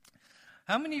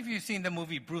How many of you have seen the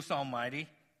movie Bruce Almighty?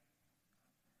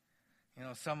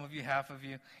 Some of you, half of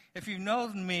you. If you know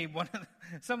me,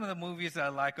 some of the movies I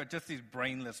like are just these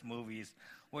brainless movies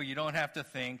where you don't have to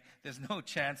think. There's no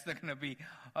chance they're going to be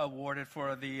awarded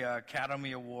for the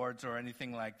Academy Awards or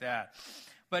anything like that.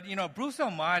 But, Bruce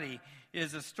Almighty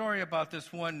is a story about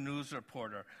this one news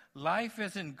reporter. Life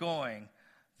isn't going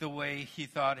the way he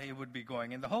thought it would be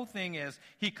going. And the whole thing is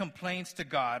he complains to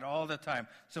God all the time.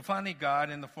 So finally God,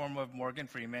 in the form of Morgan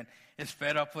Freeman, is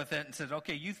fed up with it and says,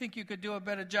 okay, you think you could do a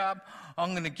better job?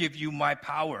 I'm going to give you my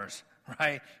powers,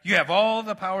 right? You have all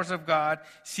the powers of God.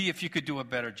 See if you could do a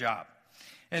better job.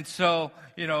 And so,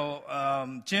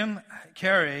 Jim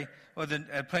Carrey,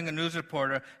 playing a news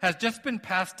reporter, has just been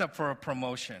passed up for a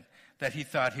promotion that he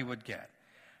thought he would get.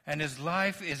 And his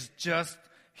life is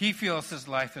he feels his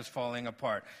life is falling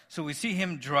apart. So we see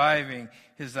him driving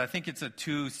I think it's a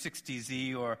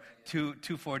 260Z or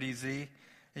 240Z.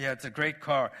 Yeah, it's a great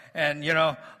car. And,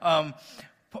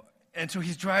 and so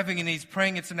he's driving and he's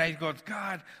praying it tonight. He goes,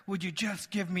 God, would you just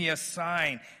give me a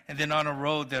sign? And then on a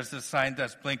road, there's a sign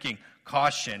that's blinking,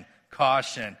 caution,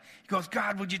 caution. He goes,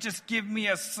 God, would you just give me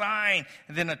a sign?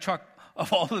 And then a truck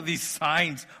of all of these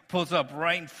signs pulls up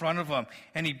right in front of him.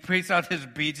 And he prays out his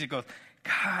beads. He goes,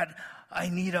 God, I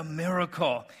need a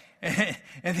miracle. And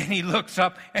then he looks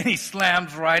up and he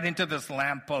slams right into this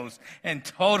lamppost and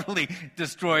totally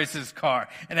destroys his car.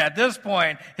 And at this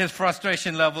point, his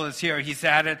frustration level is here. He's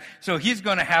at it. So he's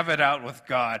going to have it out with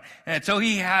God. And so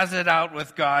he has it out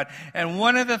with God. And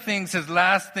one of the things, his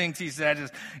last things he said is,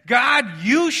 God,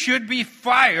 you should be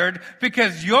fired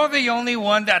because you're the only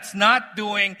one that's not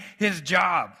doing his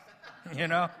job.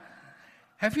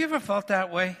 Have you ever felt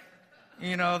that way?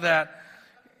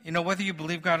 Whether you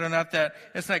believe God or not, that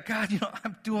it's like, God,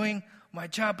 I'm doing my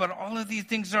job, but all of these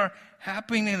things are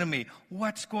happening to me.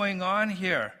 What's going on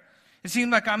here? It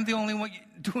seems like I'm the only one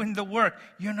doing the work.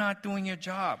 You're not doing your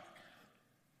job.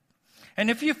 And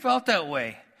if you felt that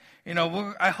way,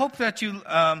 I hope that you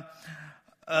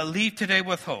leave today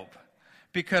with hope.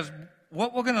 Because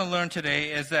what we're going to learn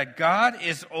today is that God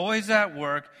is always at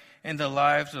work in the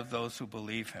lives of those who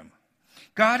believe him.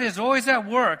 God is always at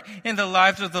work in the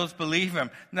lives of those who believe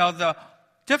him. Now, the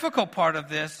difficult part of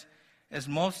this is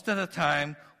most of the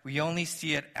time we only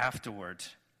see it afterwards,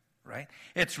 right?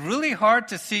 It's really hard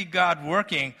to see God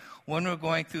working when we're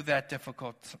going through that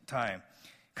difficult time.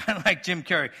 Kind of like Jim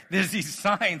Carrey. There's these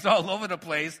signs all over the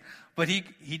place, but he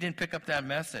didn't pick up that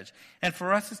message. And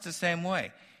for us, it's the same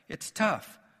way. It's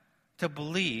tough to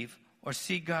believe or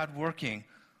see God working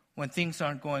when things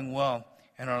aren't going well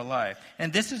in our life.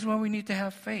 And this is where we need to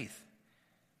have faith.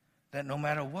 That no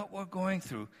matter what we're going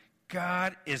through,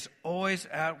 God is always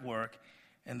at work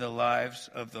in the lives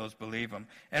of those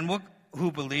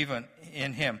who believe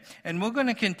in him. And we're going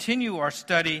to continue our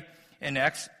study in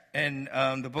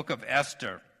the book of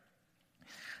Esther.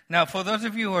 Now, for those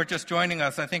of you who are just joining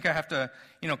us, I think I have to,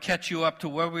 catch you up to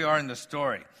where we are in the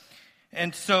story.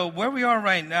 And so where we are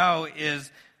right now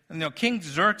is, King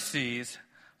Xerxes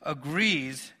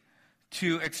agrees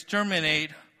to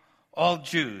exterminate all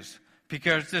Jews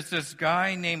because there's this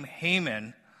guy named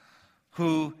Haman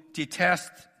who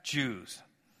detests Jews.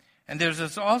 And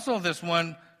there's also this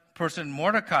one person,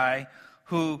 Mordecai,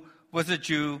 who was a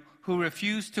Jew who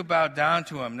refused to bow down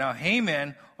to him. Now,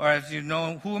 Haman, or as you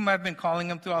know, who am I been calling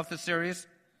him throughout the series?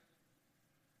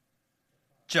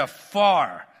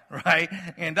 Jafar, right?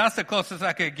 And that's the closest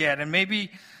I could get. And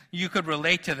maybe you could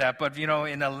relate to that. But,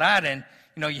 in Aladdin,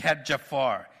 you had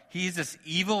Jafar. He's this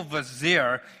evil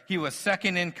vizier. He was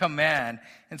second in command.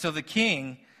 And so the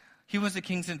king, he was the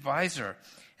king's advisor.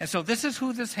 And so this is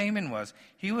who this Haman was.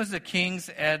 He was the king's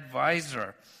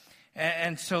advisor.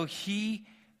 And so he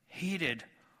hated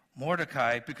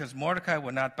Mordecai because Mordecai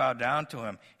would not bow down to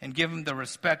him and give him the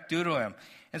respect due to him.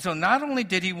 And so not only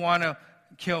did he want to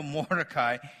kill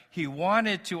Mordecai, he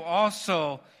wanted to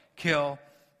also kill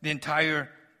the entire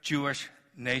Jewish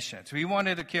nation. So he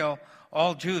wanted to kill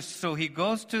all Jews. So he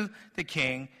goes to the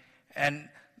king and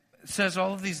says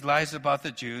all of these lies about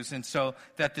the Jews, and so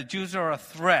that the Jews are a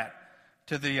threat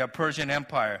to the Persian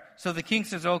Empire. So the king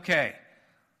says, okay,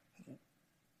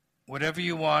 whatever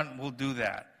you want, we'll do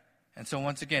that. And so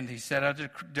once again, he set out a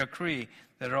decree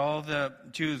that all the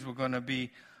Jews were going to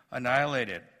be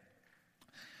annihilated.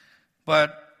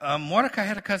 But Mordecai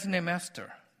had a cousin named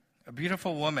Esther, a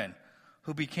beautiful woman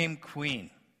who became queen.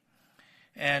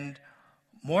 And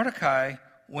Mordecai,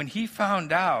 when he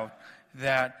found out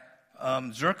that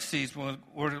Xerxes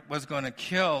was going to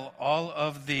kill all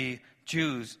of the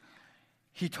Jews,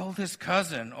 he told his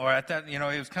cousin, or at that, it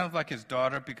was kind of like his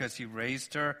daughter because he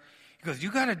raised her, He goes,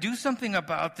 you got to do something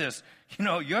about this.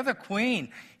 You're the queen.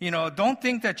 Don't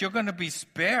think that you're going to be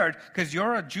spared because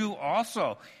you're a Jew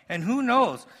also. And who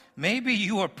knows, maybe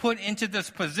you were put into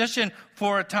this position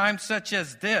for a time such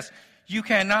as this. You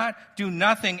cannot do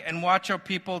nothing and watch your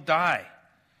people die.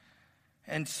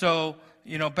 And so,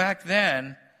 back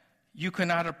then, you could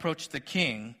not approach the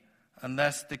king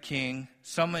unless the king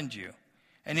summoned you.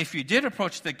 And if you did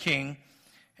approach the king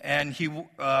and he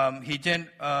didn't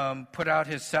put out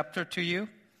his scepter to you,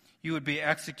 you would be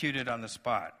executed on the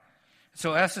spot.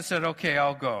 So Esther said, okay,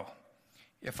 I'll go.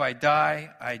 If I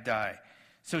die, I die.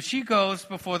 So she goes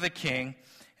before the king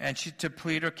and to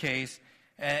plead her case.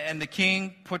 And the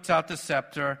king puts out the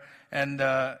scepter, and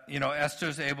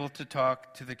Esther's able to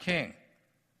talk to the king.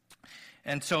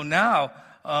 And so now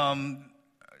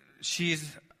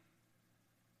she's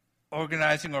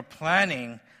organizing or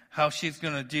planning how she's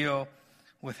going to deal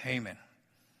with Haman,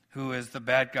 who is the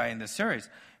bad guy in the series.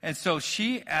 And so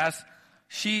she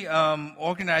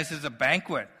organizes a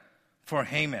banquet for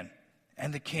Haman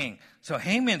and the king. So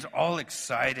Haman's all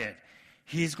excited.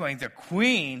 He's going, the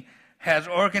queen has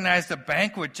organized a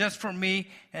banquet just for me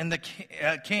and the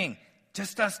king,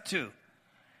 just us two.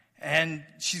 And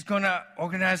she's going to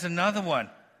organize another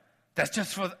one that's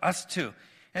just for us two.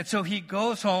 And so he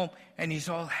goes home and he's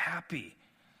all happy,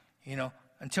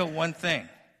 until one thing.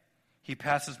 He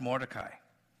passes Mordecai.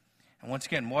 And once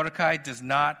again, Mordecai does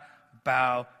not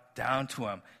bow down to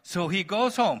him. So he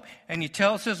goes home and he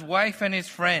tells his wife and his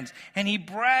friends, and he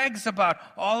brags about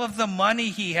all of the money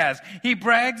he has. He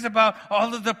brags about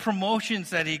all of the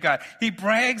promotions that he got. He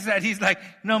brags that he's like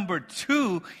number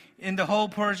 2 in the whole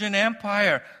Persian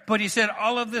Empire. But he said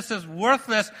all of this is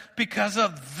worthless because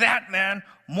of that man,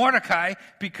 Mordecai,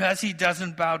 because he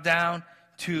doesn't bow down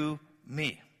to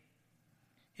me.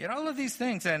 He had all of these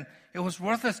things, and it was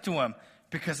worthless to him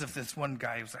because of this one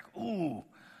guy. He was like, ooh,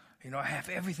 I have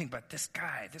everything, but this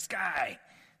guy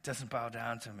doesn't bow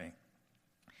down to me.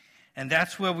 And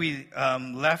that's where we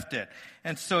left it.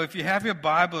 And so if you have your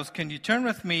Bibles, can you turn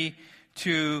with me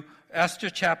to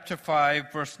Esther chapter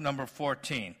 5, verse number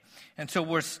 14. And so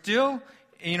we're still,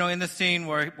 in the scene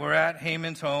where we're at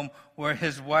Haman's home, where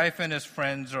his wife and his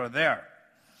friends are there.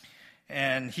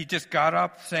 And he just got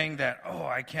up saying that,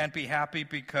 I can't be happy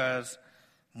because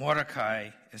Mordecai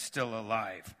is still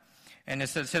alive. And it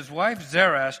says, his wife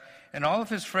Zeresh and all of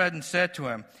his friends said to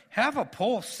him, have a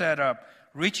pole set up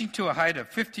reaching to a height of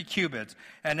 50 cubits,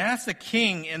 and ask the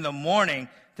king in the morning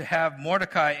to have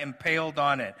Mordecai impaled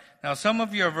on it. Now, some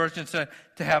of your versions said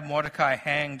to have Mordecai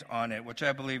hanged on it, which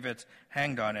I believe it's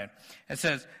hanged on it. It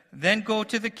says, then go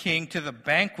to the king to the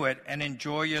banquet and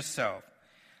enjoy yourself.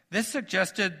 This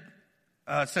suggestion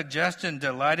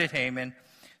delighted Haman,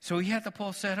 so he had the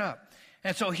pole set up.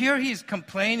 And so here he's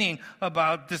complaining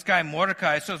about this guy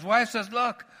Mordecai. So his wife says,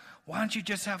 look, why don't you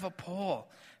just have a pole?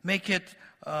 Make it,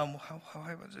 how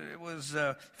high was it? It was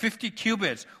 50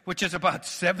 cubits, which is about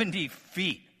 70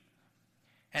 feet.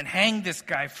 And hang this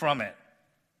guy from it.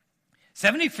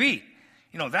 70 feet,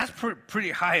 that's pretty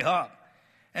high up.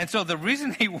 And so the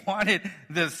reason he wanted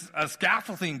this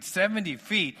scaffolding 70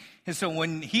 feet is so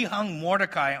when he hung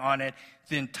Mordecai on it,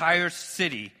 the entire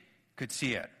city could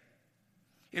see it.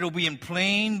 It'll be in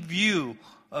plain view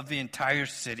of the entire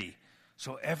city.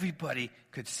 So everybody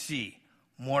could see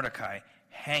Mordecai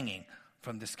hanging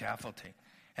from the scaffolding.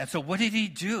 And so what did he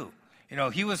do?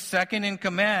 He was second in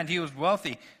command. He was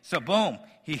wealthy. So boom,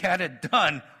 he had it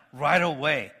done right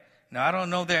away. Now, I don't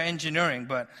know their engineering,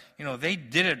 but, they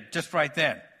did it just right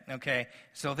then. Okay?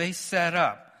 So they set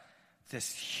up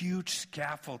this huge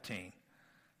scaffolding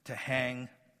to hang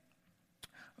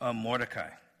Mordecai.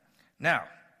 Now,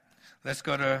 let's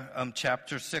go to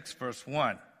chapter 6, verse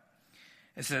 1.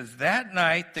 It says, that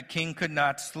night the king could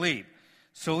not sleep,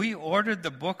 so he ordered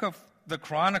the book of the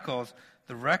Chronicles,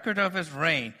 the record of his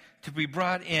reign, to be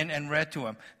brought in and read to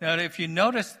him. Now, if you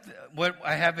notice what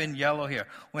I have in yellow here,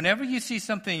 whenever you see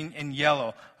something in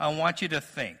yellow, I want you to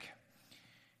think,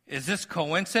 is this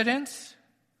coincidence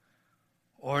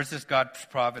or is this God's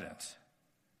providence?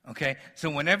 Okay, so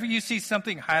whenever you see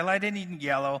something highlighted in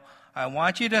yellow, I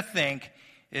want you to think,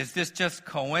 is this just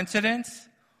coincidence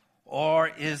or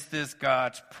is this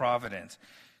God's providence?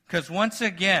 Because once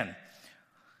again,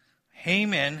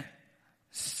 Haman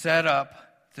set up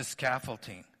the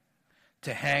scaffolding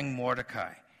to hang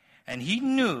Mordecai. And he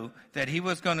knew that he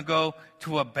was going to go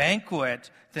to a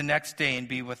banquet the next day and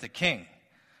be with the king.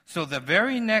 So the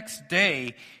very next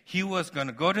day, he was going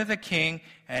to go to the king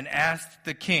and ask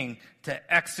the king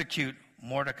to execute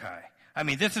Mordecai. I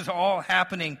mean, this is all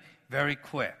happening very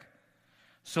quick.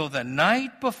 So the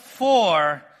night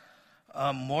before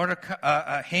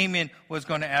Haman was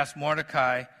going to ask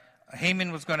Mordecai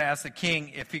Haman was going to ask the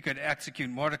king if he could execute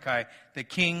Mordecai, the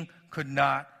king could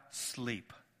not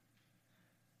sleep.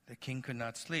 The king could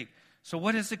not sleep. So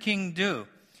what does the king do?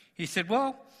 He said,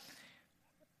 well,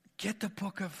 get the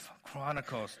book of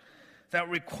Chronicles that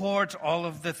records all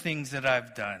of the things that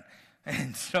I've done.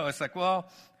 And so it's like, well,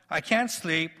 I can't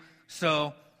sleep,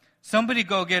 so somebody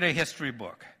go get a history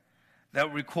book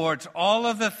that records all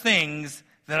of the things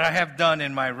that I have done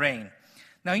in my reign.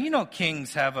 Now, you know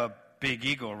kings have a big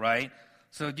ego, right?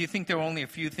 So do you think there are only a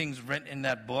few things written in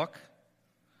that book?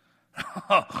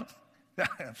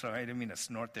 I'm sorry, I didn't mean to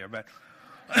snort there, but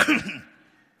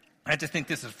I just think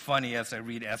this is funny as I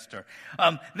read Esther.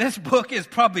 This book is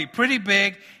probably pretty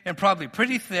big and probably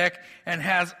pretty thick and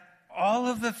has all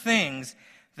of the things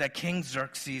that King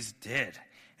Xerxes did.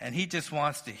 And he just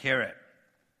wants to hear it.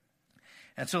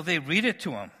 And so they read it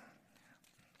to him.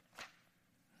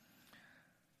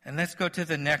 And let's go to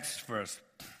the next verse.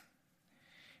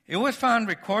 It was found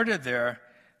recorded there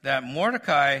that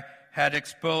Mordecai had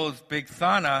exposed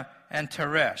Bigthana and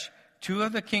Teresh, two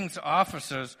of the king's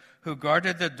officers who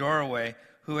guarded the doorway,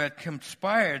 who had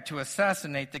conspired to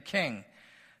assassinate the king.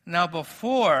 Now,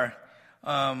 before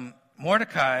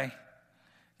Mordecai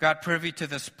got privy to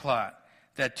this plot,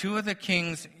 that two of the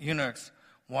king's eunuchs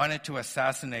wanted to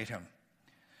assassinate him.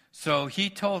 So he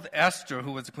told Esther,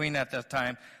 who was the queen at that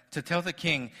time, to tell the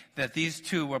king that these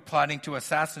two were plotting to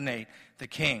assassinate the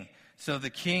king. So the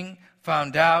king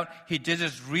found out, he did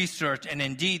his research, and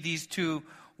indeed these two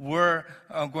were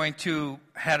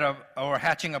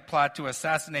hatching a plot to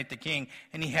assassinate the king,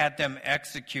 and he had them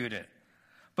executed.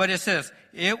 But it says,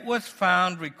 it was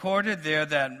found recorded there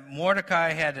that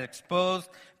Mordecai had exposed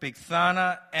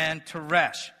Bigthana and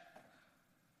Teresh.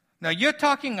 Now you're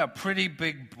talking a pretty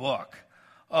big book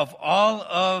of all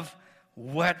of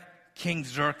what King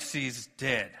Xerxes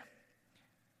did.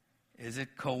 Is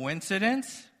it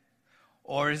coincidence?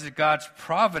 Or is it God's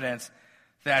providence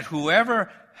that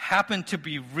whoever happened to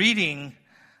be reading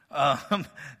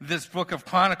this book of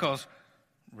Chronicles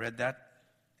read that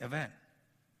event?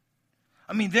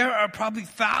 I mean, there are probably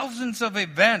thousands of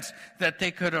events that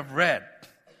they could have read,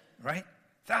 right?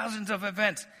 Thousands of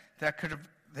events that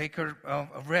they could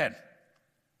have read.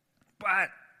 But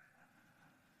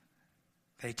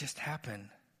they just happened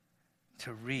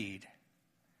to read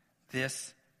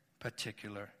this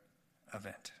particular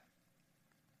event.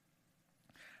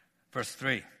 Verse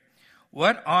 3.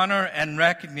 What honor and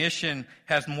recognition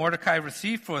has Mordecai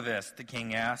received for this? The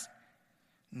king asked.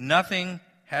 Nothing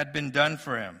had been done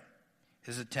for him,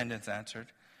 his attendants answered.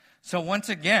 So once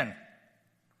again,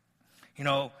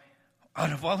 out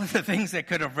of all of the things they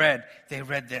could have read, they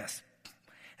read this.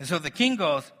 And so the king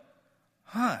goes,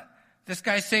 this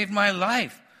guy saved my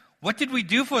life. What did we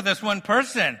do for this one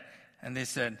person? And they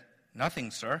said,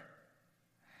 nothing, sir.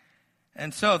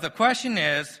 And so the question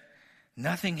is,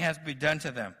 nothing has been done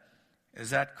to them.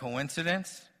 Is that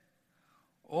coincidence?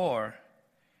 Or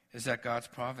is that God's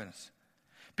providence?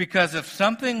 Because if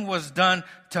something was done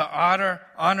to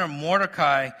honor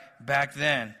Mordecai back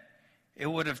then, it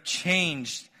would have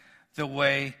changed the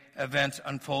way events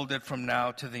unfolded from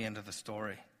now to the end of the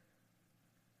story.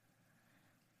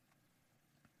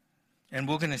 And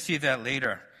we're going to see that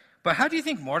later. But how do you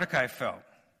think Mordecai felt?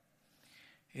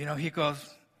 He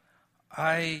goes,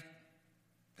 I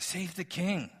saved the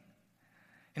king.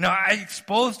 I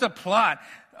exposed a plot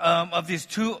of these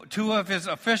two of his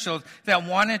officials that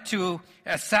wanted to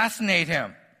assassinate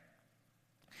him.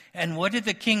 And what did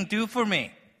the king do for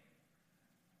me?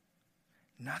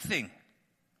 Nothing.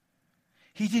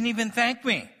 He didn't even thank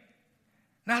me.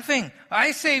 Nothing.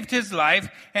 I saved his life,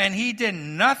 and he did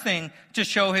nothing to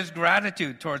show his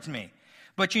gratitude towards me.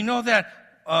 But you know that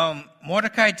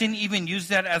Mordecai didn't even use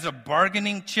that as a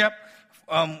bargaining chip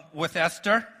with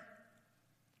Esther?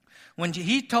 When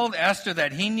he told Esther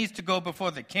that he needs to go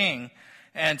before the king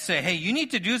and say, hey, you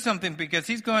need to do something because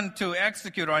he's going to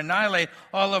execute or annihilate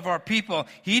all of our people,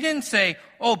 he didn't say,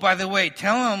 oh, by the way,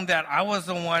 tell him that I was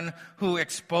the one who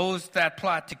exposed that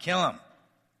plot to kill him.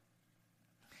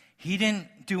 He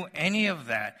didn't do any of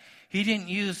that. He didn't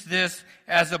use this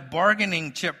as a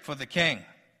bargaining chip for the king.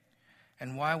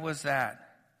 And why was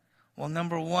that? Well,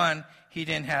 number one, he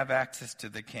didn't have access to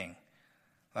the king.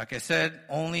 Like I said,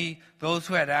 only those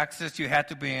who had access, you had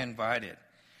to be invited.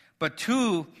 But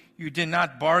two, you did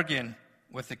not bargain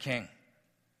with the king.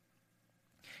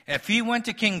 If he went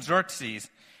to King Xerxes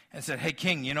and said, hey,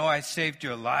 king, I saved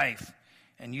your life,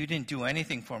 and you didn't do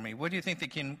anything for me, what do you think the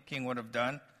king would have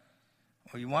done?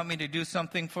 Well, you want me to do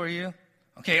something for you?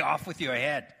 Okay, off with your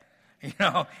head.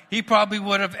 He probably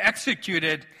would have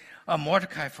executed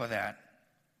Mordecai for that.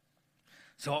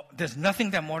 So there's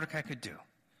nothing that Mordecai could do.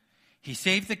 He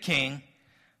saved the king.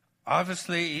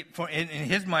 Obviously, in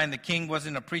his mind, the king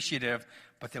wasn't appreciative,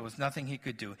 but there was nothing he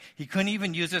could do. He couldn't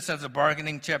even use this as a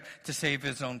bargaining chip to save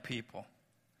his own people.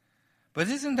 But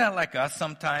isn't that like us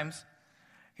sometimes?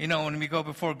 You know, when we go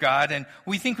before God and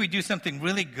we think we do something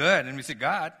really good, and we say,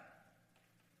 God,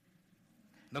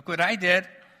 look what I did.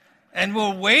 And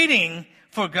we're waiting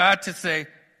for God to say,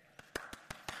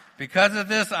 because of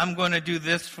this, I'm going to do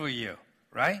this for you,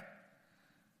 right?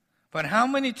 But how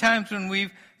many times when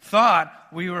we've thought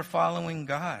we were following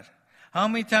God? How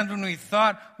many times when we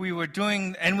thought we were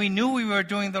doing, and we knew we were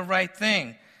doing the right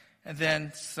thing, and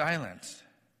then silence,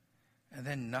 and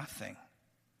then nothing.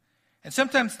 And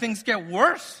sometimes things get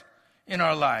worse in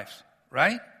our lives,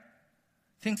 right?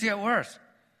 Things get worse,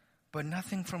 but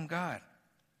nothing from God.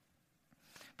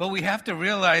 But we have to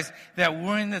realize that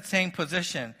we're in the same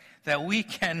position, that we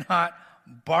cannot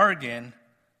bargain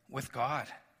with God.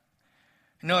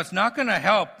 You know, it's not going to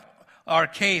help our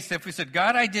case if we said,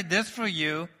 God, I did this for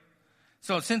you,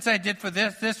 so since I did for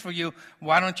this for you,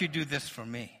 why don't you do this for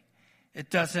me? It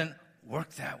doesn't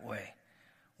work that way.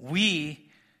 We,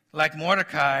 like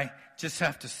Mordecai, just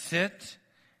have to sit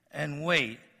and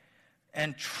wait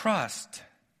and trust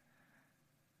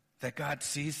that God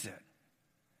sees it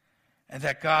and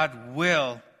that God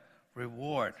will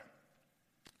reward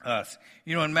us.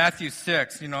 You know, in Matthew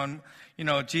 6,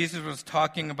 Jesus was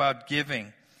talking about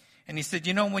giving. And he said,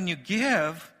 when you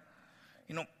give,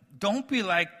 don't be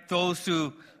like those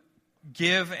who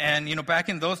give. And, back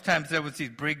in those times, there was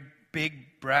these big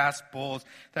brass bowls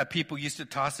that people used to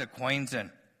toss their coins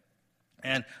in.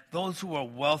 And those who were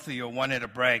wealthy or wanted to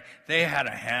brag, they had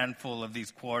a handful of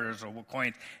these quarters or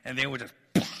coins, and they would just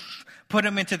put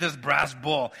them into this brass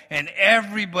bowl, and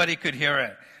everybody could hear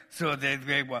it. So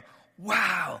they were,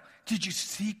 wow, did you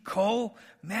see Cole?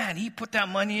 Man, he put that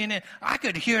money in it. I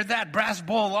could hear that brass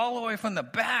bowl all the way from the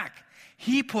back.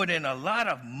 He put in a lot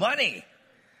of money.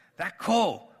 That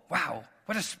Cole, wow,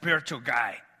 what a spiritual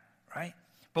guy, right?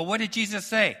 But what did Jesus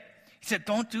say? He said,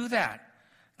 don't do that.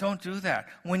 Don't do that.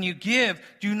 When you give,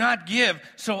 do not give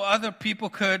so other people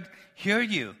could hear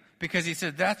you. Because he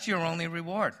said, that's your only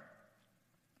reward.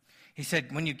 He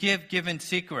said, when you give in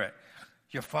secret.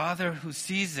 Your Father who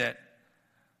sees it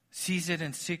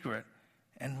in secret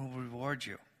and will reward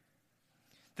you.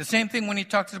 The same thing when he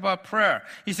talks about prayer.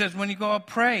 He says, when you go out,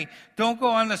 pray. Don't go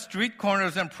on the street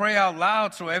corners and pray out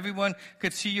loud so everyone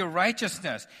could see your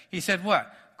righteousness. He said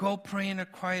what? Go pray in a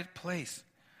quiet place.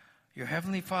 Your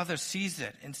heavenly Father sees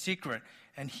it in secret,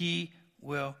 and he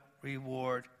will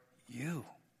reward you.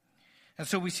 And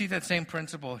so we see that same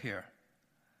principle here.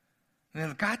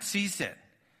 And God sees it.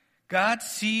 God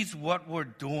sees what we're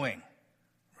doing,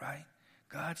 right?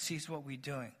 God sees what we're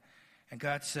doing. And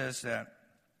God says that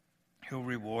he'll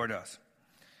reward us.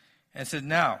 And it says,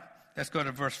 now, let's go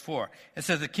to verse 4. It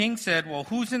says, the king said, well,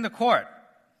 who's in the court?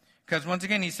 Because once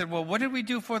again, he said, well, what did we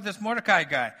do for this Mordecai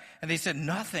guy? And they said,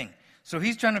 nothing. So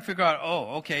he's trying to figure out,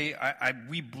 okay,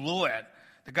 we blew it.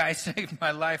 The guy saved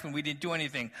my life and we didn't do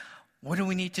anything. What do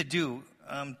we need to do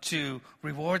to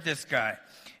reward this guy?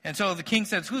 And so the king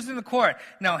says, who's in the court?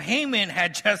 Now Haman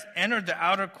had just entered the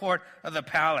outer court of the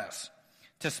palace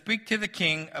to speak to the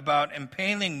king about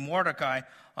impaling Mordecai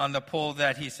on the pole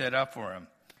that he set up for him.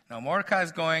 Now Mordecai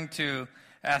is going to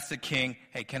ask the king,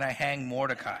 hey, can I hang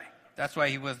Mordecai? That's why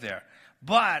he was there.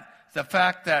 But the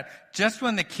fact that just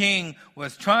when the king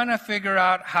was trying to figure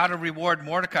out how to reward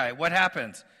Mordecai, what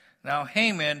happens? Now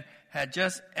Haman had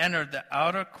just entered the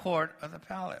outer court of the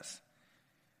palace.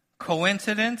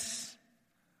 Coincidence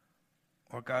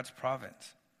or God's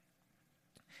providence?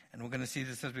 And we're going to see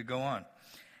this as we go on.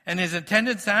 And his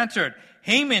attendants answered,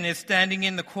 Haman is standing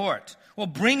in the court. Well,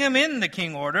 bring him in, the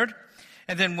king ordered.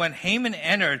 And then when Haman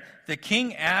entered, the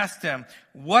king asked him,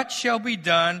 what shall be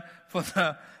done for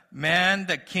the man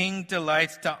the king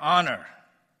delights to honor?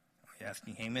 Are you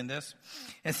asking Haman this?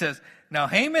 It says, now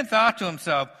Haman thought to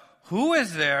himself, who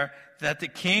is there that the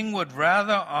king would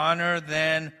rather honor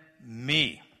than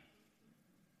me?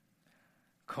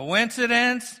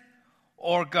 Coincidence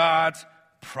or God's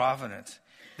providence?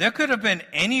 There could have been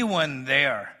anyone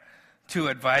there to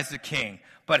advise the king.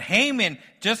 But Haman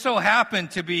just so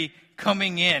happened to be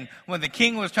coming in when the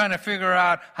king was trying to figure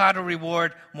out how to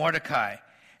reward Mordecai.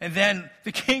 And then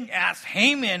the king asked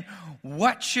Haman,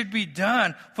 what should be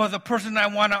done for the person I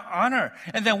want to honor?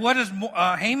 And then what does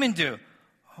Haman do?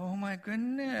 Oh my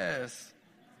goodness.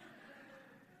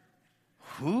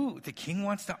 Who? The king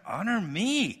wants to honor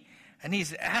me. And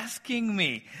he's asking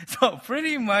me. So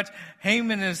pretty much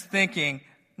Haman is thinking,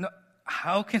 no,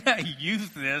 how can I use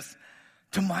this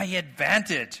to my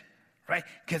advantage? right?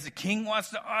 Because the king wants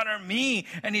to honor me,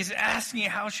 and he's asking,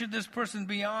 how should this person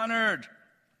be honored?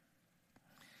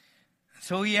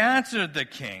 So he answered the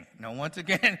king. Now, once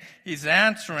again, he's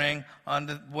answering on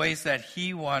the ways that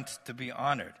he wants to be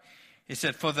honored. He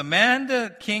said, for the man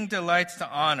the king delights to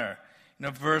honor,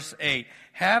 verse 8,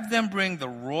 have them bring the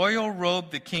royal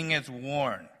robe the king has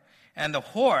worn, and the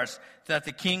horse that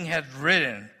the king has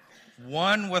ridden,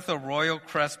 one with a royal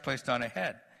crest placed on its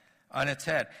head. And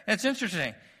it's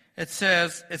interesting. It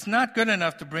says it's not good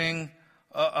enough to bring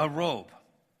a robe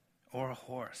or a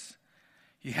horse.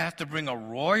 You have to bring a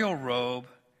royal robe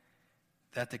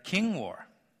that the king wore.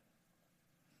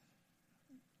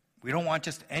 We don't want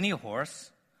just any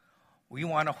horse. We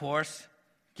want a horse.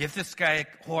 Give this guy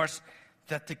a horse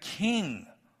that the king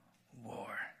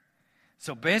wore.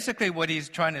 So basically what he's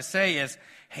trying to say is,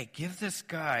 hey, give this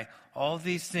guy all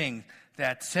these things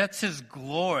that sets his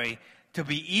glory to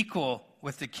be equal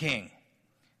with the king.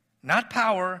 Not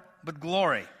power, but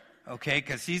glory. Okay?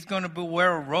 Because he's going to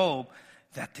wear a robe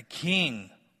that the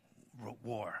king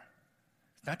wore.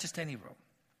 It's not just any robe.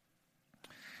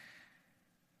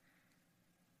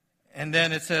 And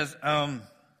then it says,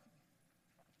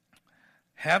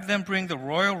 have them bring the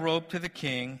royal robe to the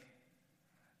king.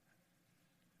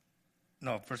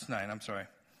 No, verse 9, I'm sorry.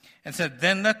 And said,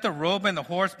 then let the robe and the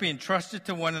horse be entrusted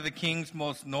to one of the king's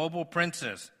most noble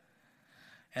princes,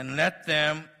 and let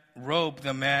them robe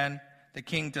the man the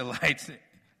king delights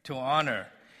to honor,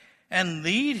 and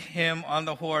lead him on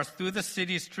the horse through the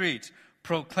city streets,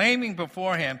 proclaiming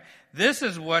before him, this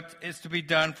is what is to be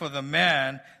done for the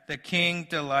man the king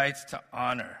delights to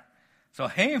honor. So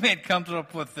Haman comes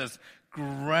up with this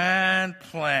grand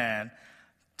plan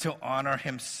to honor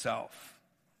himself,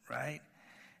 right?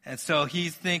 And so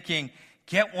he's thinking,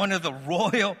 get one of the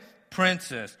royal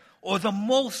princes or the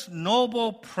most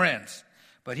noble prince.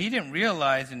 But he didn't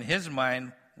realize in his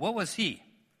mind, what was he?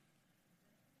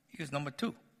 He was number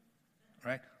 2,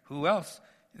 right? Who else?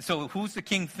 So who's the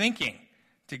king thinking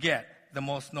to get the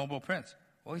most noble prince?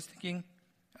 Well, he's thinking,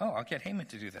 I'll get Haman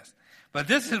to do this. But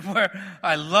this is where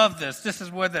I love this. This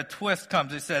is where the twist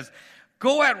comes. It says,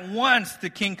 go at once, the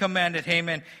king commanded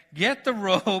Haman, get the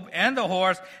robe and the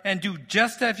horse and do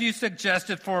just as you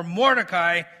suggested for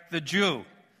Mordecai, the Jew,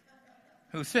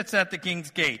 who sits at the king's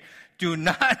gate. Do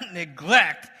not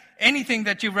neglect anything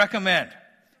that you recommend.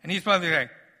 And he's probably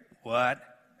like, what?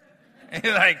 And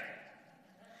he's like,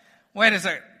 wait a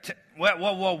second.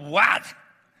 What?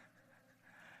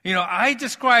 I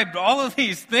described all of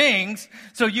these things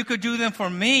so you could do them for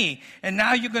me. And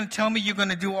now you're going to tell me you're going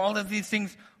to do all of these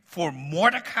things for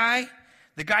Mordecai,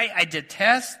 the guy I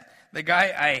detest, the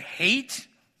guy I hate.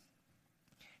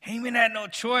 Haman had no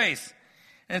choice.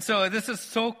 And so this is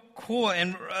so cool.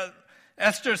 In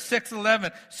Esther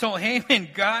 6:11, so Haman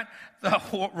got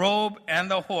the robe and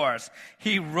the horse.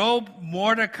 He robed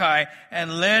Mordecai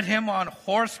and led him on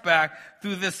horseback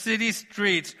through the city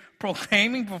streets,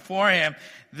 proclaiming before him,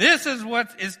 this is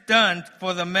what is done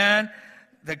for the man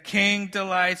the king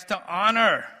delights to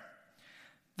honor.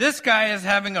 This guy is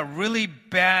having a really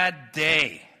bad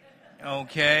day,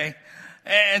 okay?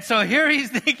 And so here he's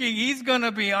thinking he's going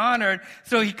to be honored.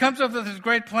 So he comes up with this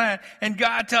great plan. And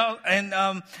God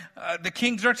the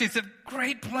king Xerxes said,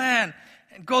 great plan.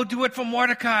 And go do it for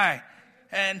Mordecai.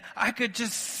 And I could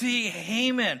just see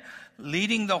Haman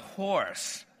leading the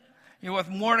horse, with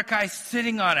Mordecai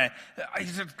sitting on it.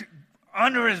 He's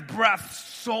under his breath,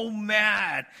 so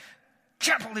mad.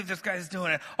 Can't believe this guy's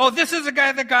doing it. Oh, this is the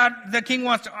guy that the king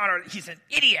wants to honor. He's an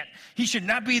idiot. He should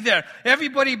not be there.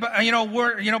 Everybody, bow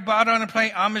down and pay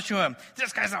homage to him.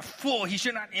 This guy's a fool. He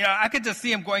should not, I could just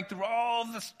see him going through all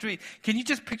the street. Can you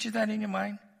just picture that in your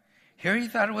mind? Here he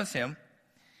thought it was him.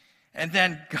 And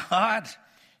then God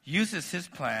uses his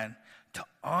plan to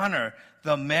honor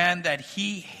the man that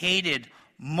he hated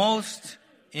most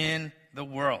in the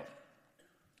world.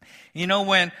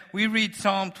 When we read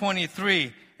Psalm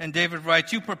 23, and David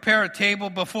writes, you prepare a table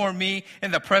before me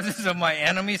in the presence of my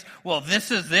enemies. Well,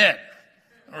 this is it,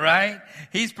 right?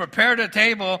 He's prepared a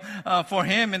table for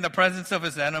him in the presence of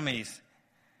his enemies.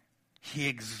 He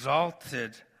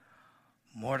exalted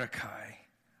Mordecai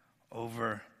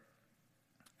over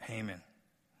Haman.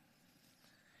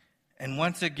 And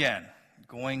once again,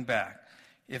 going back,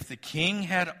 if the king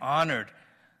had honored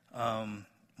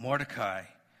Mordecai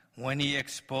when he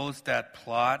exposed that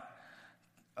plot,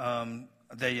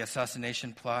 the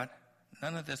assassination plot,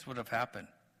 none of this would have happened.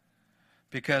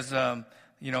 Because,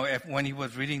 when he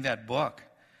was reading that book,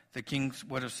 the king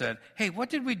would have said, hey, what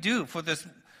did we do for this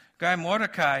guy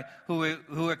Mordecai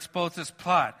who exposed this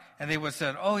plot? And they would have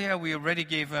said, oh, yeah, we already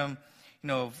gave him,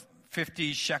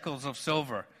 50 shekels of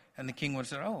silver. And the king would have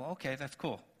said, oh, okay, that's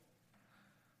cool.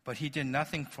 but he did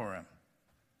nothing for him.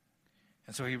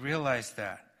 And so he realized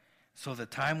that. So the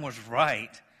time was right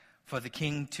for the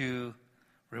king to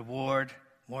reward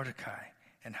Mordecai.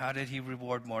 And how did he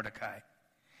reward Mordecai?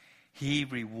 He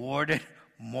rewarded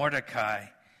Mordecai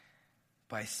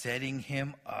by setting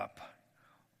him up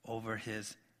over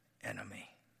his enemy.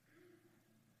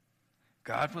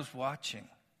 God was watching.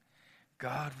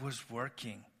 God was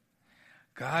working.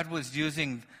 God was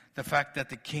using the fact that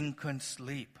the king couldn't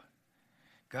sleep.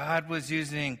 God was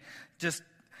using just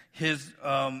his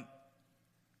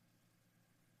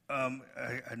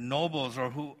nobles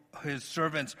or his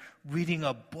servants reading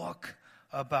a book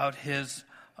about his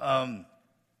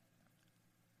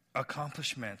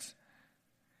accomplishments.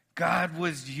 God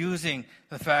was using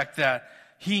the fact that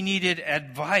he needed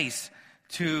advice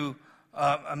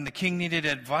the king needed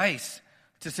advice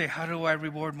to say, how do I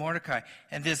reward Mordecai?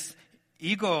 And this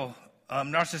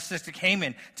narcissistic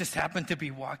Haman just happened to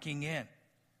be walking in.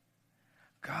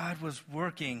 God was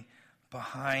working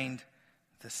behind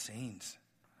the scenes.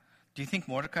 Do you think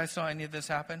Mordecai saw any of this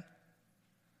happen?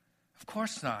 Of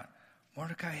course not.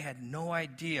 Mordecai had no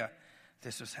idea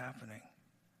this was happening.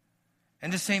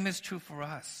 And the same is true for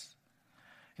us.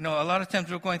 You know, a lot of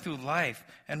times we're going through life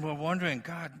and we're wondering,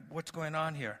 God, what's going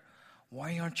on here?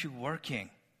 Why aren't you working?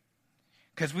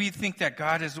 Because we think that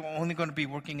God is only going to be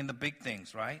working in the big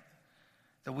things, right?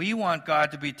 That we want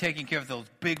God to be taking care of those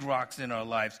big rocks in our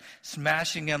lives,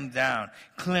 smashing them down,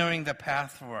 clearing the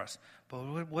path for us.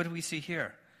 But what do we see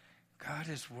here? God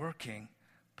is working,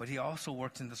 but he also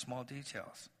works in the small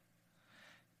details.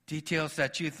 Details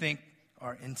that you think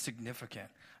are insignificant.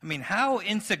 I mean, how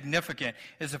insignificant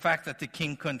is the fact that the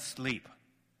king couldn't sleep?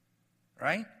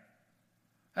 Right?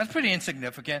 That's pretty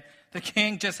insignificant. The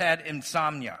king just had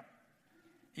insomnia.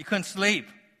 He couldn't sleep.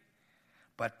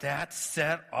 But that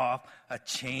set off a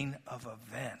chain of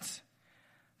events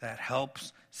that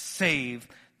helps save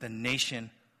the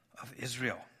nation of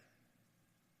Israel.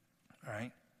 All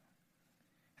right?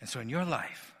 And so in your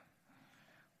life,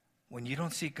 when you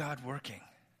don't see God working,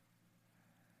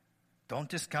 don't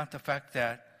discount the fact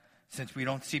that since we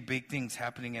don't see big things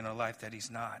happening in our life, that he's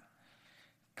not.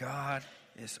 God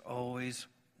is always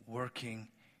working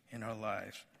in our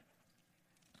lives.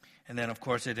 And then, of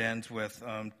course, it ends with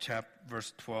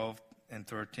verse 12 and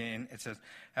 13. It says,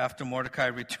 after Mordecai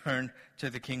returned to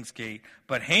the king's gate,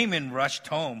 but Haman rushed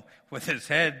home with his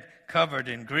head covered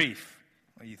in grief.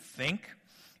 Well, you think?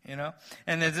 You know?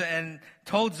 And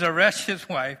told Zeresh, his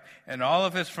wife, and all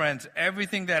of his friends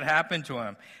everything that happened to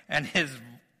him. And his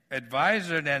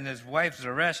advisor and his wife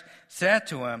Zeresh said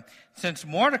to him, since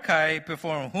Mordecai,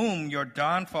 before whom your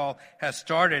downfall has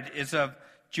started, is of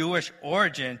Jewish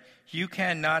origin, you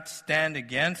cannot stand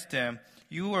against him.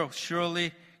 You will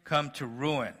surely come to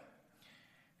ruin.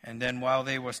 And then while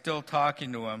they were still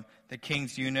talking to him, the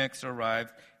king's eunuchs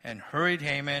arrived and hurried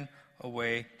Haman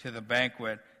away to the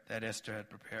banquet that Esther had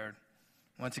prepared.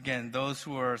 Once again, those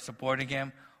who are supporting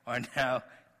him are now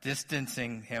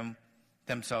distancing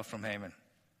themselves from Haman.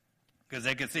 Because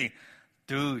they could see,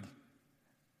 dude,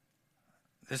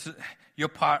 your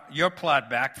plot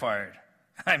backfired.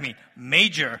 I mean,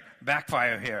 major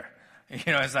backfire here.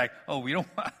 You know, it's like, oh, we don't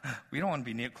want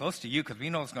to be close to you because we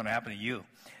know what's going to happen to you.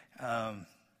 But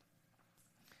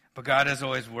God is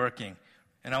always working.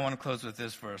 And I want to close with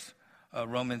this verse,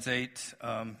 Romans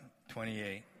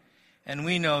 8:28. And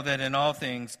we know that in all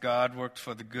things God works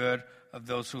for the good of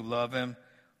those who love him,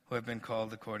 who have been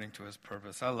called according to his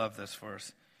purpose. I love this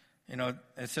verse. You know,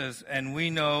 it says, and we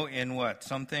know in what?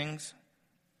 Some things?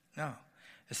 No.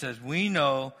 It says, we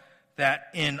know that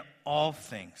in all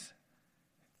things,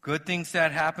 good things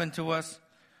that happen to us,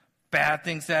 bad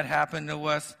things that happen to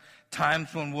us,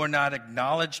 times when we're not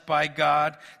acknowledged by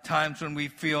God, times when we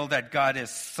feel that God is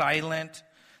silent,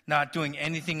 not doing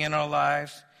anything in our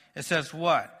lives. It says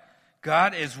what?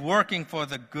 God is working for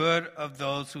the good of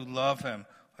those who love him,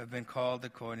 who have been called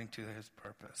according to his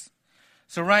purpose.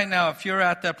 So right now, if you're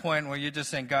at that point where you're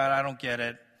just saying, God, I don't get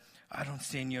it. I don't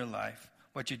see in your life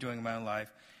what you're doing in my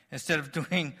life. Instead of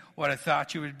doing what I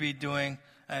thought you would be doing,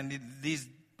 and these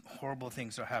horrible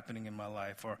things are happening in my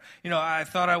life. Or, you know, I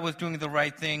thought I was doing the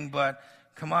right thing, but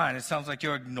come on, it sounds like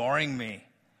you're ignoring me.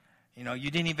 You know,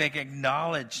 you didn't even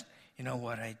acknowledge, you know,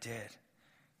 what I did.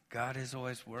 God is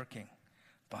always working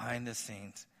behind the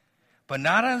scenes. But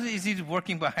not only is he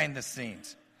working behind the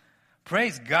scenes,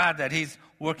 praise God that he's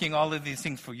working all of these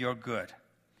things for your good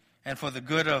and for the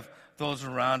good of those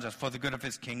around us, for the good of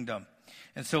his kingdom.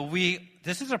 And so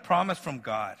this is a promise from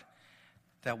God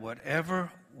that whatever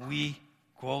we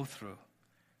go through,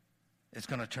 it's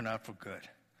going to turn out for good.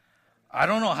 I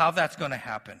don't know how that's going to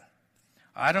happen.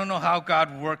 I don't know how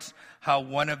God works, how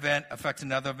one event affects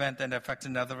another event, then affects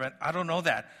another event. I don't know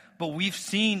that. But we've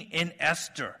seen in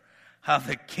Esther how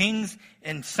the king's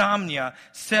insomnia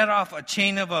set off a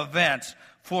chain of events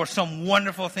for some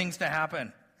wonderful things to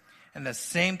happen. And the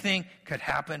same thing could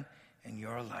happen in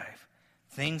your life.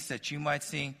 Things that you might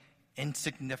seem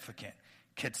insignificant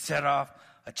could set off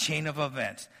a chain of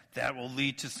events that will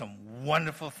lead to some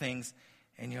wonderful things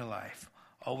in your life.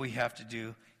 All we have to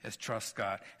do is trust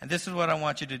God. And this is what I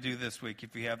want you to do this week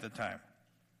if you have the time.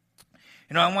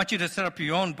 I want you to set up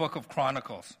your own book of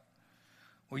Chronicles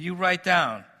where you write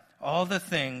down all the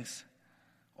things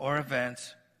or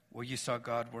events where you saw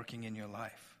God working in your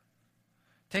life.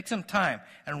 Take some time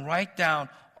and write down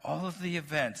all of the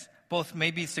events, both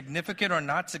maybe significant or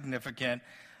not significant,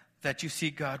 that you see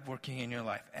God working in your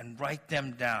life, and write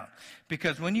them down.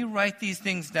 Because when you write these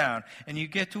things down and you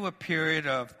get to a period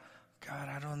of, God,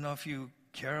 I don't know if you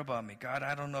care about me. God,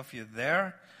 I don't know if you're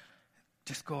there.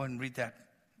 Just go and read that.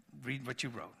 Read what you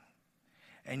wrote.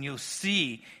 And you'll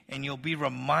see and you'll be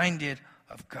reminded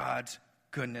of God's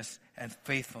goodness and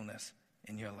faithfulness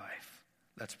in your life.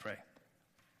 Let's pray.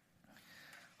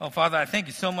 Oh, Father, I thank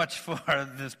you so much for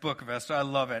this book of Esther. I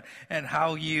love it. And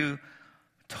how you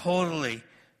totally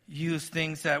use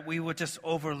things that we would just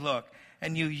overlook.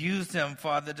 And you use them,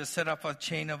 Father, to set up a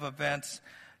chain of events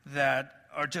that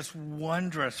are just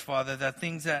wondrous, Father, that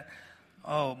things that,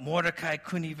 Mordecai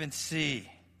couldn't even see.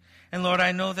 And Lord,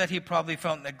 I know that he probably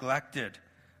felt neglected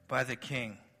by the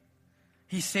king.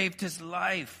 He saved his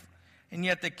life, and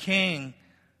yet the king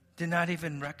did not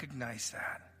even recognize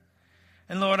that.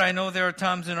 And Lord, I know there are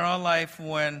times in our life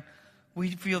when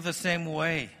we feel the same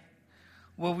way,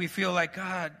 where we feel like,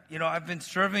 God, I've been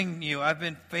serving you. I've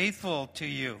been faithful to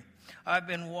you. I've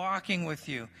been walking with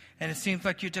you, and it seems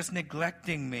like you're just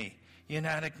neglecting me. You're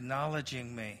not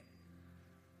acknowledging me.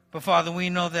 But Father, we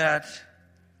know that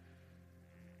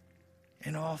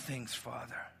in all things,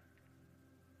 Father,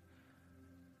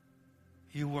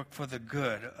 you work for the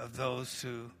good of those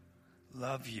who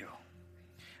love you.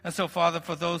 And so, Father,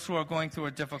 for those who are going through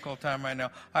a difficult time right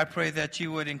now, I pray that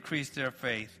you would increase their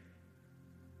faith.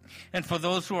 And for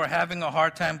those who are having a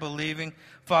hard time believing,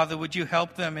 Father, would you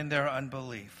help them in their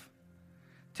unbelief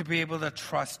to be able to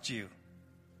trust you,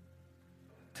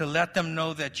 to let them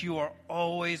know that you are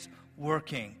always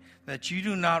working, that you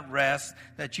do not rest,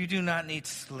 that you do not need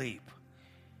sleep,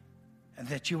 and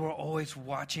that you are always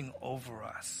watching over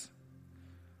us,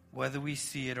 whether we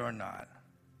see it or not.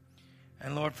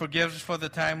 And Lord, forgive us for the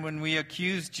time when we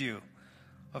accused you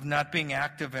of not being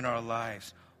active in our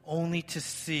lives, only to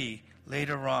see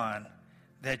later on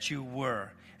that you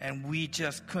were, and we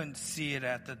just couldn't see it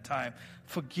at the time.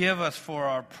 Forgive us for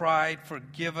our pride.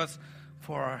 Forgive us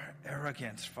for our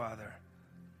arrogance, Father.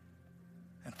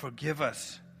 And forgive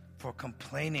us for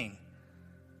complaining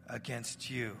against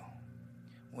you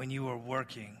when you were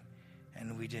working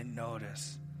and we didn't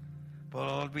notice. But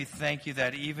Lord, we thank you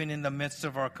that even in the midst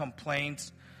of our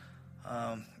complaints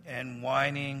and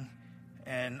whining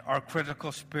and our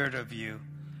critical spirit of you,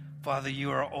 Father,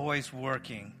 you are always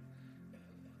working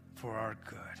for our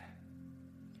good.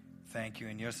 Thank you.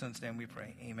 In your Son's name we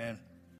pray. Amen.